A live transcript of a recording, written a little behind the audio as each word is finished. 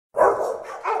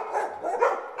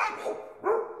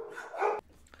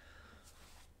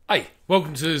Hey,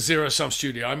 welcome to Zero Sum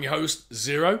Studio. I'm your host,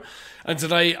 Zero, and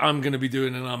today I'm going to be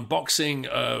doing an unboxing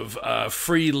of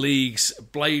Free League's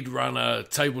Blade Runner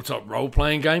tabletop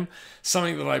role-playing game.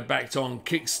 Something that I backed on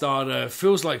Kickstarter.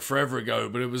 Feels like forever ago,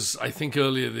 but it was, I think,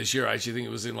 earlier this year. I actually think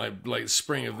it was in like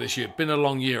spring of this year. Been a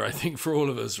long year, I think, for all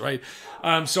of us, right?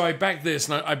 So I backed this,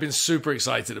 and I've been super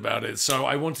excited about it. So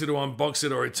I wanted to unbox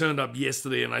it, or it turned up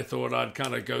yesterday, and I thought I'd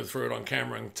kind of go through it on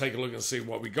camera and take a look and see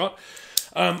what we got.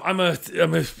 I'm a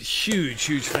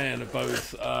huge fan of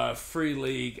both Free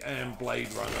League and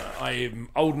Blade Runner. I am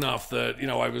old enough that,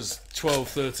 I was 12,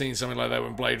 13, something like that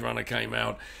when Blade Runner came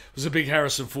out. I was a big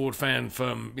Harrison Ford fan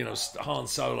from, Han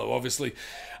Solo, obviously.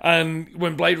 And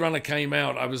when Blade Runner came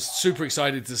out, I was super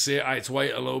excited to see it. I had to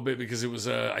wait a little bit because it was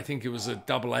I think it was a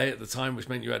AA at the time, which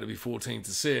meant you had to be 14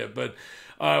 to see it. But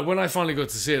when I finally got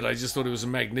to see it, I just thought it was a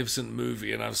magnificent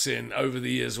movie. And I've seen over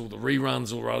the years all the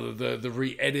reruns, or rather the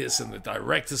re-edits and the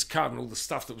director's cut and all the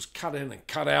stuff that was cut in and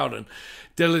cut out. And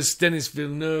Denis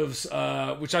Villeneuve's,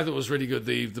 which I thought was really good,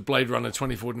 the Blade Runner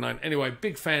 2049. Anyway,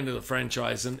 big fan of the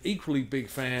franchise and equally big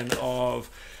fan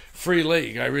of Free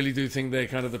League. I really do think they're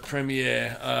kind of the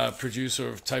premier producer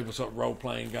of tabletop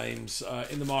role-playing games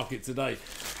in the market today.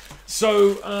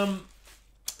 So,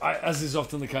 as is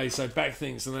often the case, I back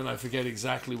things and then I forget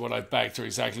exactly what I've backed or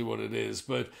exactly what it is.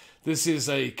 But this is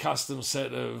a custom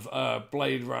set of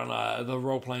Blade Runner, the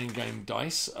role-playing game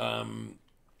dice.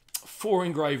 4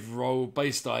 engraved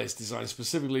base dice designed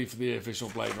specifically for the official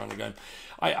Blade Runner game.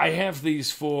 I have these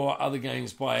for other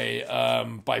games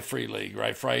by Free League,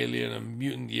 right? For Alien and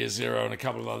Mutant Year Zero and a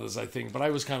couple of others, I think. But I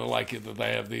always kind of like it that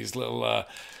they have these little,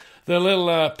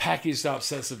 packaged up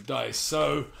sets of dice.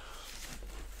 So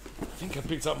I think I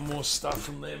picked up more stuff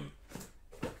from them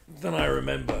than I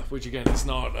remember, which again, it's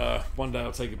not, one day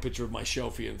I'll take a picture of my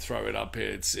shelfie and throw it up here.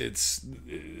 It's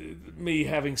me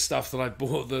having stuff that I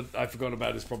bought that I forgot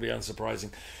about is probably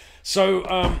unsurprising.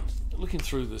 So, looking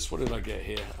through this, what did I get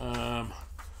here?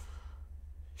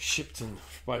 Shipton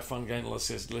by Fun Game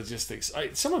Logistics.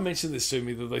 Someone mentioned this to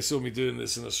me, that they saw me doing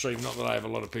this in a stream. Not that I have a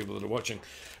lot of people that are watching,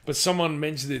 but someone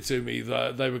mentioned it to me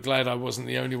that they were glad I wasn't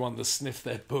the only one to sniff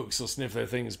their books or sniff their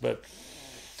things. But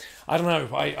I don't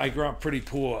know. I grew up pretty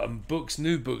poor, and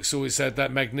new books always had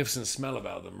that magnificent smell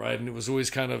about them, right? And it was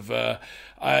always kind of,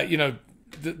 I don't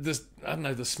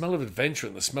know, the smell of adventure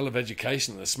and the smell of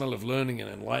education, and the smell of learning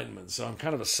and enlightenment. So I'm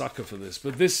kind of a sucker for this.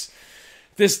 But this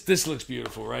looks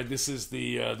beautiful, right? This is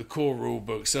the core rule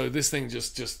book. So this thing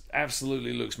just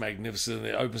absolutely looks magnificent.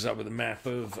 It opens up with a map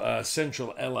of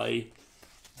central LA.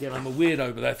 Again, I'm a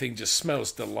weirdo, but that thing just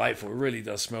smells delightful. It really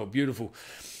does smell beautiful.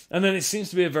 And then it seems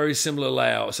to be a very similar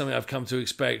layout, something I've come to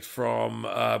expect from,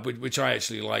 which I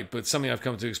actually like, but something I've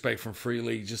come to expect from Free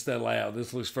League, just their layout.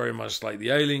 This looks very much like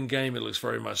the Alien game. It looks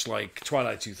very much like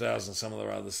Twilight 2000, some of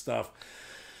their other stuff.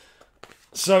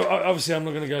 So obviously I'm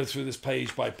not going to go through this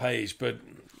page by page, but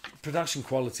production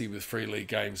quality with Free League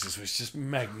games is just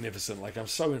magnificent. Like, I'm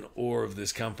so in awe of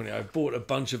this company. I've bought a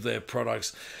bunch of their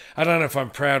products. I don't know if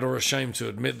I'm proud or ashamed to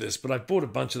admit this, but I bought a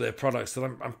bunch of their products that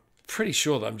I'm pretty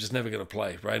sure that I'm just never going to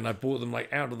play, right? And I bought them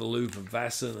like Out of the Loop and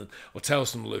Vassin, or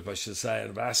Tales from the Loop, I should say,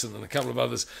 and Vassin and a couple of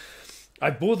others. I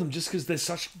bought them just because they're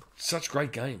such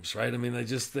great games, right? I mean,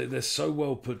 they're so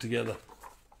well put together.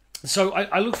 So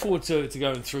I look forward to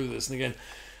going through this. And again,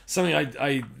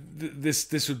 something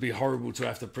this would be horrible to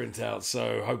have to print out.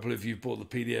 So hopefully, if you've bought the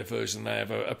PDF version, they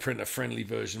have a printer-friendly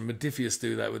version. Modifius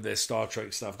do that with their Star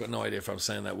Trek stuff. Got no idea if I'm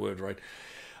saying that word right.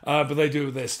 But they do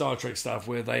with their Star Trek stuff,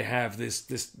 where they have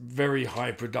this very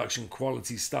high production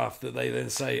quality stuff that they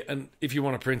then say, and if you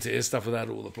want to print it, here's stuff without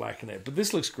all the black in it. But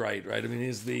this looks great, right? I mean,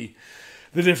 here's the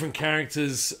different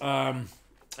characters.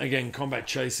 Again, combat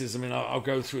chases. I mean, I'll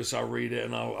go through this, I'll read it,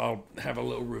 and I'll have a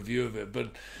little review of it. But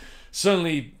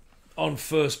certainly on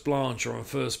first blanch or on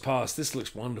first pass, this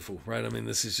looks wonderful, right? I mean,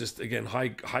 this is just, again, high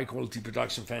quality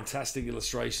production, fantastic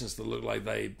illustrations that look like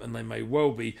they may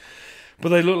well be, but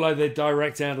they look like they're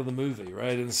direct out of the movie,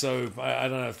 right? And so I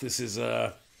don't know if this is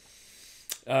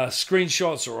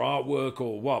screenshots or artwork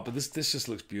or what, but this just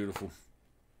looks beautiful.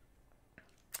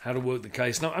 How to work the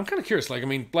case. Now, I'm kind of curious. Like, I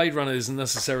mean, Blade Runner isn't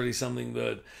necessarily something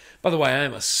that... By the way, I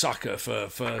am a sucker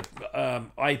for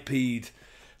IP'd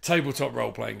tabletop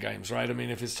role-playing games, right? I mean,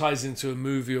 if it ties into a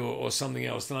movie or something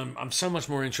else, then I'm so much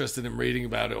more interested in reading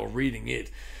about it or reading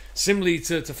it, simply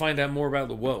to find out more about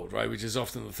the world, right? Which is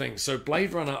often the thing. So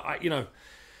Blade Runner,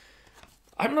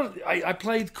 I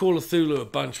played Call of Cthulhu a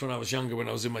bunch when I was younger, when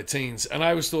I was in my teens, and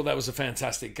I always thought that was a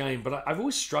fantastic game, but I've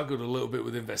always struggled a little bit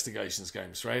with investigations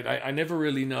games, right? I never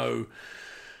really know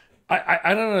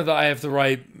I don't know that I have the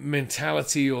right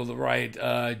mentality or the right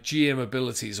GM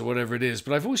abilities or whatever it is,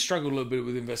 but I've always struggled a little bit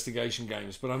with investigation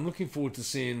games. But I'm looking forward to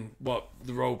seeing what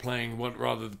the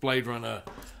the Blade Runner,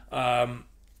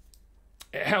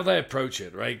 how they approach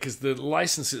it, right? Because the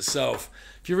license itself,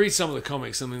 if you read some of the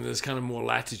comics, I mean, there's kind of more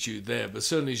latitude there. But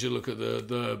certainly, as you look at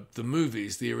the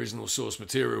movies, the original source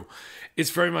material, it's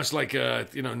very much like a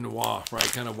noir,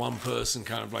 right? Kind of one person,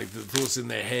 kind of like the thoughts in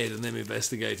their head and them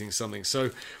investigating something. So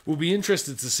we'll be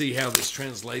interested to see how this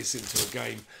translates into a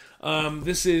game.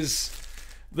 This is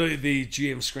the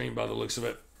GM screen by the looks of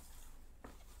it.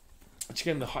 Which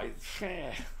again, the height.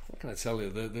 What can I tell you?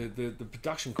 The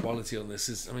production quality on this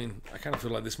is, I mean, I kind of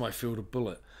feel like this might field a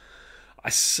bullet. I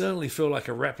certainly feel like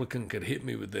a replicant could hit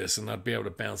me with this and I'd be able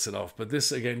to bounce it off. But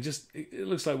this, again, it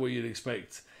looks like what you'd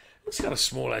expect. It looks kind of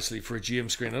small, actually, for a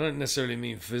GM screen. I don't necessarily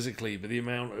mean physically, but the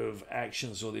amount of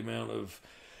actions or the amount of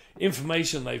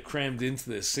information they've crammed into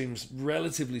this seems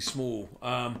relatively small.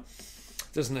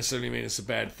 Doesn't necessarily mean it's a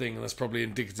bad thing, and that's probably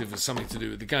indicative of something to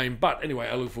do with the game. But anyway,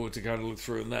 I look forward to kind of look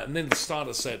through on that. And then the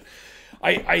starter set.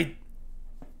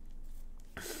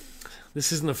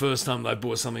 This isn't the first time that I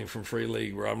bought something from Free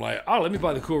League where I'm like, oh, let me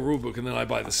buy the core rulebook, and then I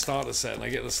buy the starter set, and I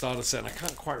get the starter set, and I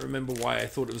can't quite remember why I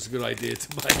thought it was a good idea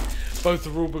to buy both the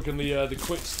rulebook and the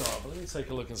quick start. But let me take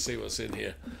a look and see what's in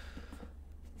here.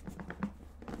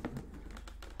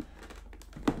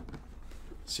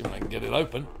 See if I can get it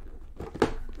open.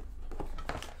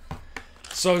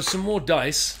 So some more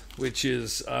dice, which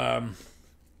is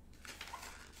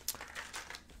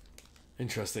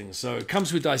interesting. So it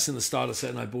comes with dice in the starter set,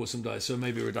 and I bought some dice, so it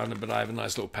may be redundant, but I have a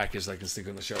nice little package that I can stick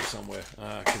on the shelf somewhere,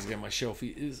 because again, my shelf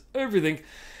is everything.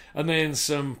 And then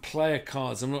some player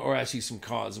cards, or actually some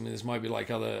cards. I mean, this might be like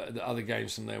other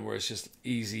games from there where it's just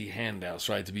easy handouts,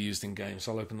 right, to be used in games.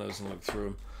 So I'll open those and look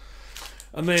through them.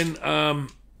 And then,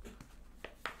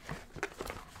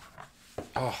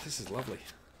 oh, this is lovely.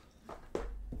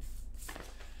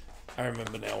 I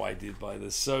remember now I did buy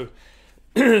this. So,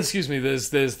 excuse me, there's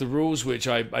the rules, which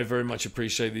I very much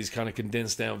appreciate, these kind of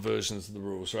condensed down versions of the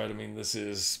rules, right? I mean, this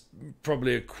is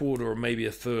probably a quarter or maybe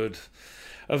a third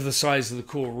of the size of the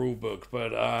core rule book,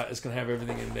 but it's going to have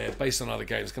everything in there. Based on other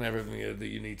games, it's going to have everything in there that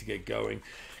you need to get going.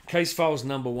 Case files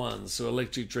number 1, so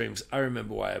Electric Dreams. I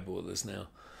remember why I bought this now.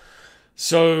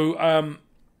 So,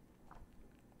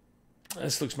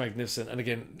 this looks magnificent. And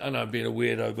again, I know I'm being a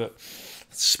weirdo, but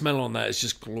the smell on that is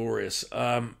just glorious.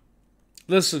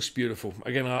 This looks beautiful.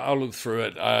 Again, I'll look through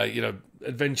it.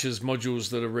 Adventures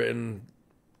modules that are written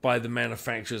by the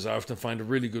manufacturers, I often find a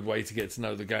really good way to get to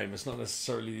know the game. It's not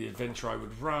necessarily the adventure I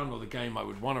would run or the game I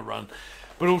would want to run,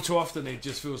 but all too often it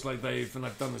just feels like and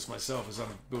I've done this myself as I'm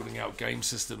building out game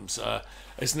systems,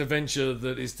 it's an adventure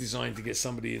that is designed to get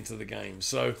somebody into the game.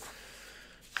 So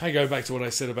I go back to what I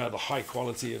said about the high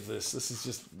quality of this. This is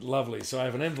just lovely. So I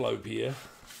have an envelope here.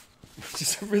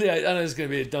 Just really, I know it's going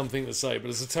to be a dumb thing to say, but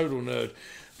as a total nerd,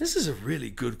 this is a really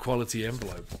good quality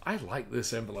envelope. I like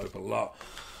this envelope a lot.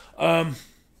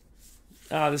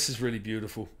 This is really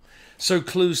beautiful. So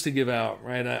clues to give out,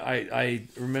 right? I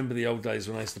remember the old days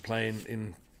when I used to play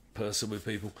in person with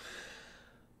people.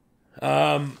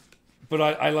 But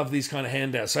I love these kind of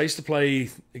handouts. I used to play,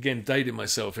 again, dating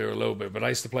myself here a little bit, but I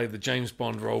used to play the James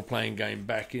Bond role-playing game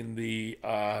back in the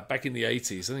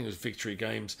 80s. I think it was Victory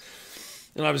Games.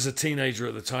 And I was a teenager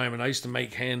at the time, and I used to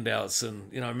make handouts.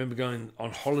 And, I remember going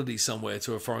on holiday somewhere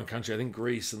to a foreign country, I think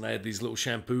Greece, and they had these little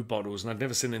shampoo bottles, and I'd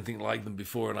never seen anything like them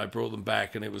before, and I brought them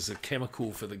back, and it was a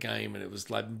chemical for the game, and it was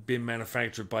like being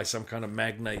manufactured by some kind of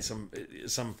magnate,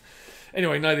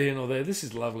 Anyway, neither here nor there. This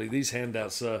is lovely. These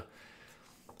handouts are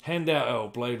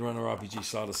Blade Runner RPG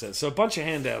starter set. So a bunch of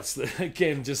handouts that,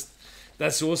 again, just...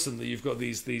 That's awesome that you've got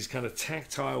these kind of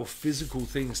tactile, physical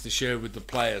things to share with the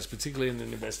players, particularly in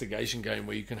an investigation game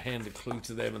where you can hand a clue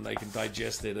to them and they can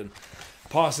digest it and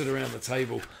pass it around the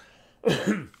table.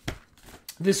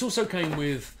 This also came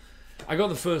with... I got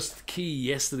the first key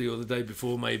yesterday or the day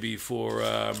before, maybe, for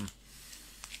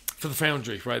the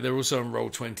Foundry, right? They're also on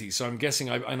Roll20, so I'm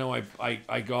guessing... I know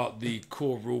I got the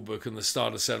core rulebook and the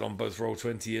starter set on both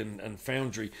Roll20 and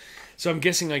Foundry. So I'm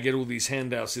guessing I get all these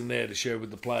handouts in there to share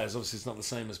with the players. Obviously, it's not the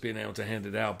same as being able to hand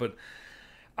it out. But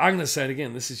I'm going to say it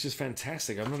again. This is just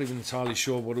fantastic. I'm not even entirely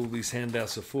sure what all these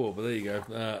handouts are for. But there you go.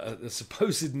 A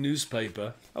supposed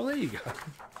newspaper. Oh, there you go.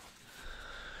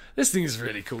 This thing is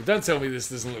really cool. Don't tell me this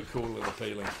doesn't look cool and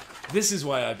appealing. This is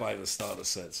why I buy the starter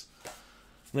sets.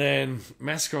 Then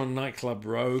Massacre on Nightclub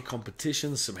Row,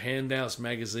 competitions, some handouts,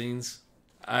 magazines.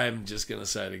 I'm just going to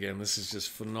say it again. This is just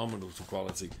phenomenal to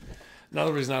quality.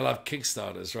 Another reason I love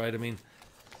Kickstarters, right? I mean,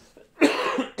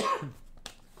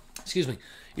 excuse me,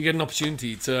 you get an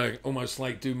opportunity to almost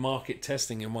like do market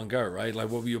testing in one go, right? Like,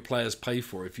 what will your players pay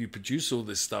for if you produce all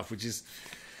this stuff, which is,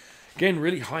 again,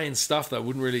 really high-end stuff that I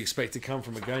wouldn't really expect to come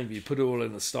from a game, but you put it all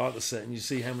in the starter set and you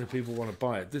see how many people want to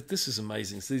buy it. This is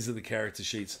amazing. So these are the character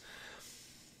sheets.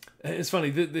 It's funny,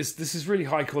 this is really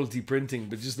high-quality printing,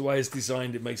 but just the way it's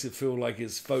designed, it makes it feel like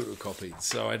it's photocopied.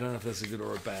 So I don't know if that's a good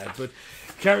or a bad. But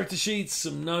character sheets,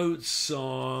 some notes,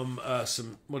 some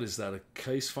what is that, a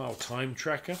case file time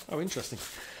tracker? Oh, interesting.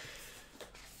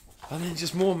 And then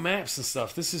just more maps and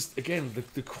stuff. This is, again,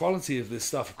 the quality of this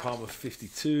stuff, Apartment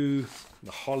 52,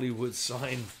 the Hollywood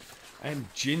sign. I am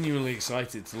genuinely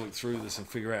excited to look through this and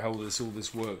figure out how all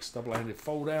this works. Double-handed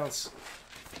fold-outs.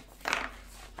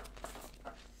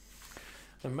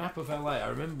 The map of LA. I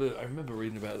remember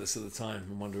reading about this at the time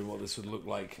and wondering what this would look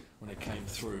like when it came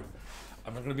through.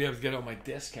 I'm not going to be able to get it on my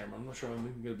desk camera. I'm not sure I'm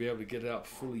even going to be able to get it up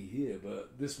fully here,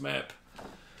 but this map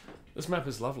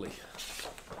is lovely.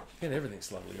 Again,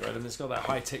 everything's lovely, right? I mean, it's got that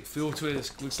high-tech feel to it.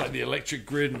 It looks like the electric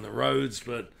grid and the roads,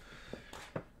 but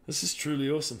this is truly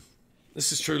awesome.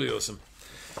 This is truly awesome.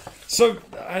 So,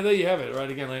 there you have it, right?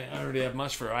 Again, I already have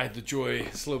much for it. I had the joy.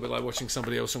 It's a little bit like watching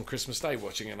somebody else on Christmas Day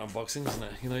watching an unboxing, isn't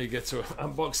it? You know, you get to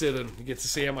unbox it and you get to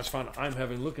see how much fun I'm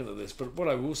having looking at this. But what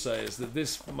I will say is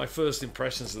that my first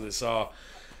impressions of this are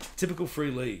typical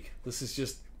Free League. This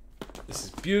is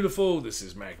beautiful. This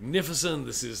is magnificent.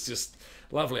 This is just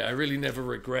lovely. I really never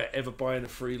regret ever buying a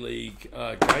Free League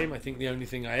game. I think the only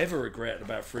thing I ever regret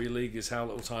about Free League is how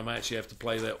little time I actually have to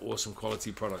play their awesome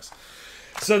quality products.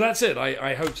 So that's it.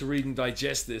 I hope to read and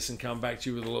digest this and come back to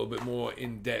you with a little bit more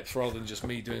in depth rather than just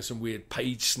me doing some weird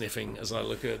page sniffing as I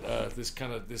look at this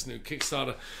new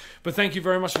Kickstarter. But thank you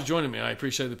very much for joining me. I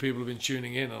appreciate the people who've been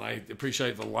tuning in, and I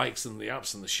appreciate the likes and the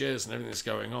ups and the shares and everything that's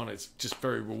going on. It's just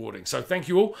very rewarding. So thank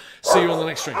you all. See you on the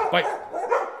next stream. Bye.